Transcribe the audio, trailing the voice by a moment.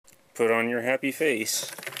put on your happy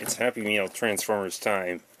face. It's Happy Meal Transformers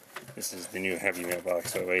time. This is the new Happy Meal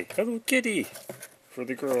box, by the way. Hello Kitty! For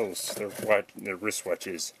the girls, their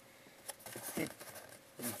wristwatches.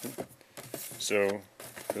 So,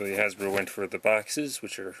 really Hasbro went for the boxes,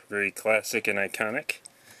 which are very classic and iconic.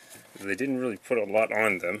 They didn't really put a lot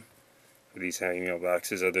on them, for these Happy Meal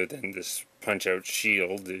boxes, other than this punch-out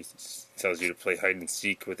shield. It tells you to play hide and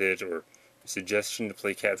seek with it, or a suggestion to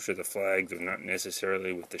play capture the flag, though not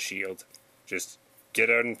necessarily with the shield. Just get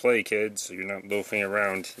out and play, kids, so you're not loafing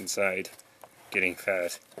around inside, getting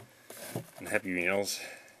fat. And Happy Meals,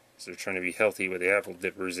 so they're trying to be healthy with the apple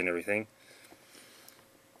dippers and everything.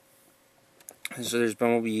 So there's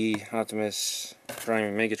Bumblebee, Optimus, Prime,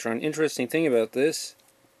 and Megatron. Interesting thing about this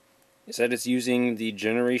is that it's using the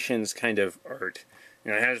Generations kind of art.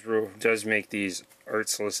 Now Hasbro does make these art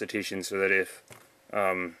solicitations so that if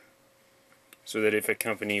a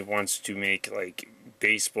company wants to make like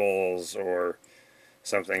baseballs or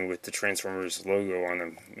something with the Transformers logo on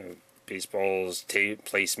them, you know, baseballs,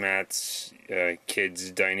 placemats,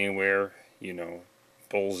 kids' dining ware, you know,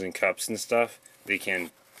 bowls and cups and stuff, they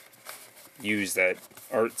can use that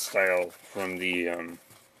art style from the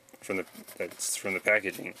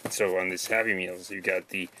packaging. So on this Happy Meals, you got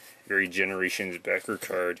the very Generations backer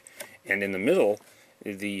card, and in the middle,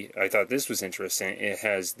 I thought this was interesting. It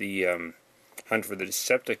has the Hunt for the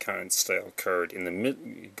Decepticons style card in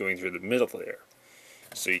the going through the middle there.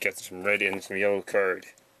 So you got some red and some yellow card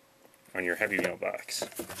on your Happy Meal box.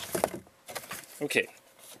 Okay.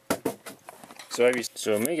 So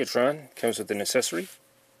Megatron comes with an accessory.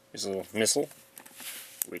 There's a little missile,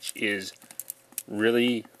 which is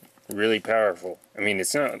really, really powerful. I mean,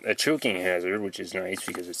 it's not a choking hazard, which is nice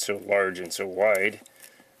because it's so large and so wide,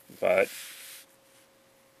 but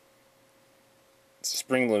it's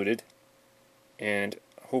spring-loaded, and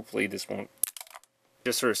hopefully this won't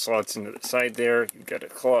just sort of slots into the side there. You've got a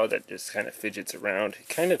claw that just kind of fidgets around. It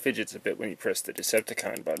kind of fidgets a bit when you press the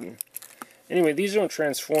Decepticon button. Anyway, these don't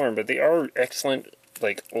transform, but they are excellent,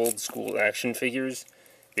 like, old-school action figures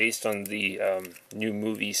based on the new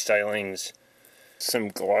movie stylings. Some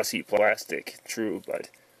glossy plastic, true, but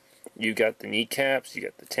you got the kneecaps, you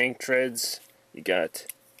got the tank treads, you got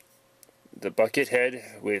the bucket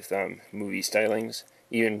head with movie stylings,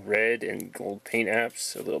 even red and gold paint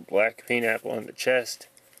apps, a little black paint apple on the chest.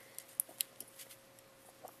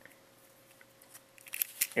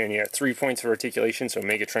 And you got 3 points of articulation, so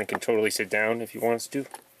Megatron can totally sit down if he wants to.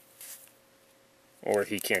 Or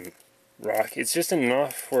he can rock. It's just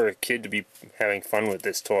enough for a kid to be having fun with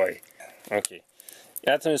this toy. Okay.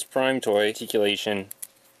 Optimus Prime toy, articulation,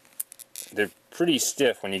 they're pretty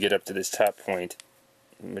stiff when you get up to this top point.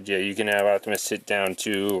 But yeah, you can have Optimus sit down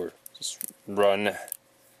too, or just run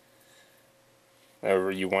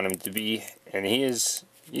however you want him to be. And he's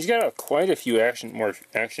got quite a few more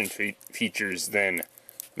action features than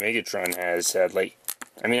Megatron has, sadly.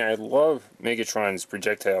 I mean, I love Megatron's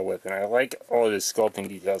projectile weapon. I like all of his sculpting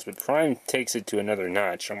details, but Prime takes it to another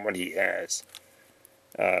notch on what he has.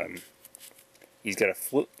 He's got a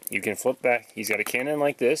flip. You can flip back. He's got a cannon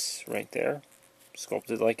like this right there,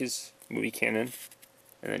 sculpted like his movie cannon,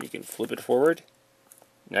 and then you can flip it forward.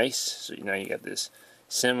 Nice. So now you got this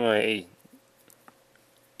semi.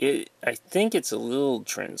 I think it's a little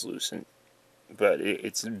translucent, but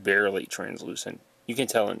it's barely translucent. You can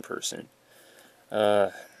tell in person.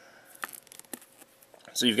 So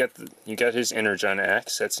you got his Energon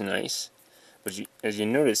axe. That's nice. But as you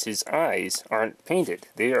notice, his eyes aren't painted.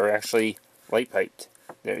 They are actually light piped.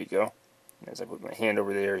 There you go. As I put my hand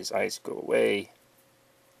over there, his eyes go away.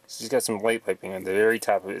 So he's got some light piping on the very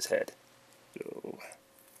top of his head. So,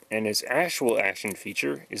 and his actual action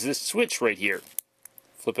feature is this switch right here.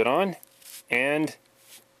 Flip it on, and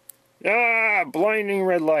blinding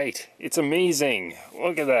red light. It's amazing.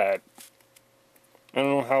 Look at that. I don't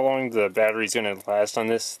know how long the battery's going to last on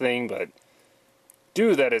this thing, but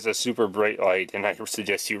dude, that is a super bright light, and I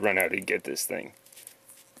suggest you run out and get this thing.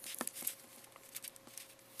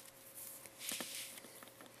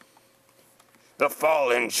 The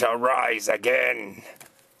fallen shall rise again.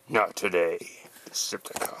 Not today,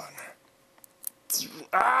 Decepticon.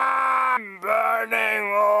 I'm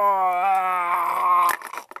burning.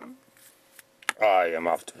 I am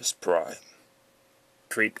Optimus Prime.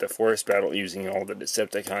 Create the forest battle using all the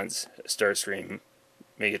Decepticons, Starscream,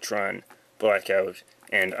 Megatron, Blackout,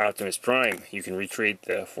 and Optimus Prime. You can recreate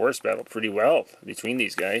the forest battle pretty well between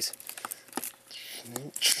these guys.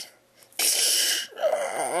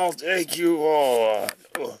 I'll take you all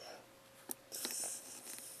on.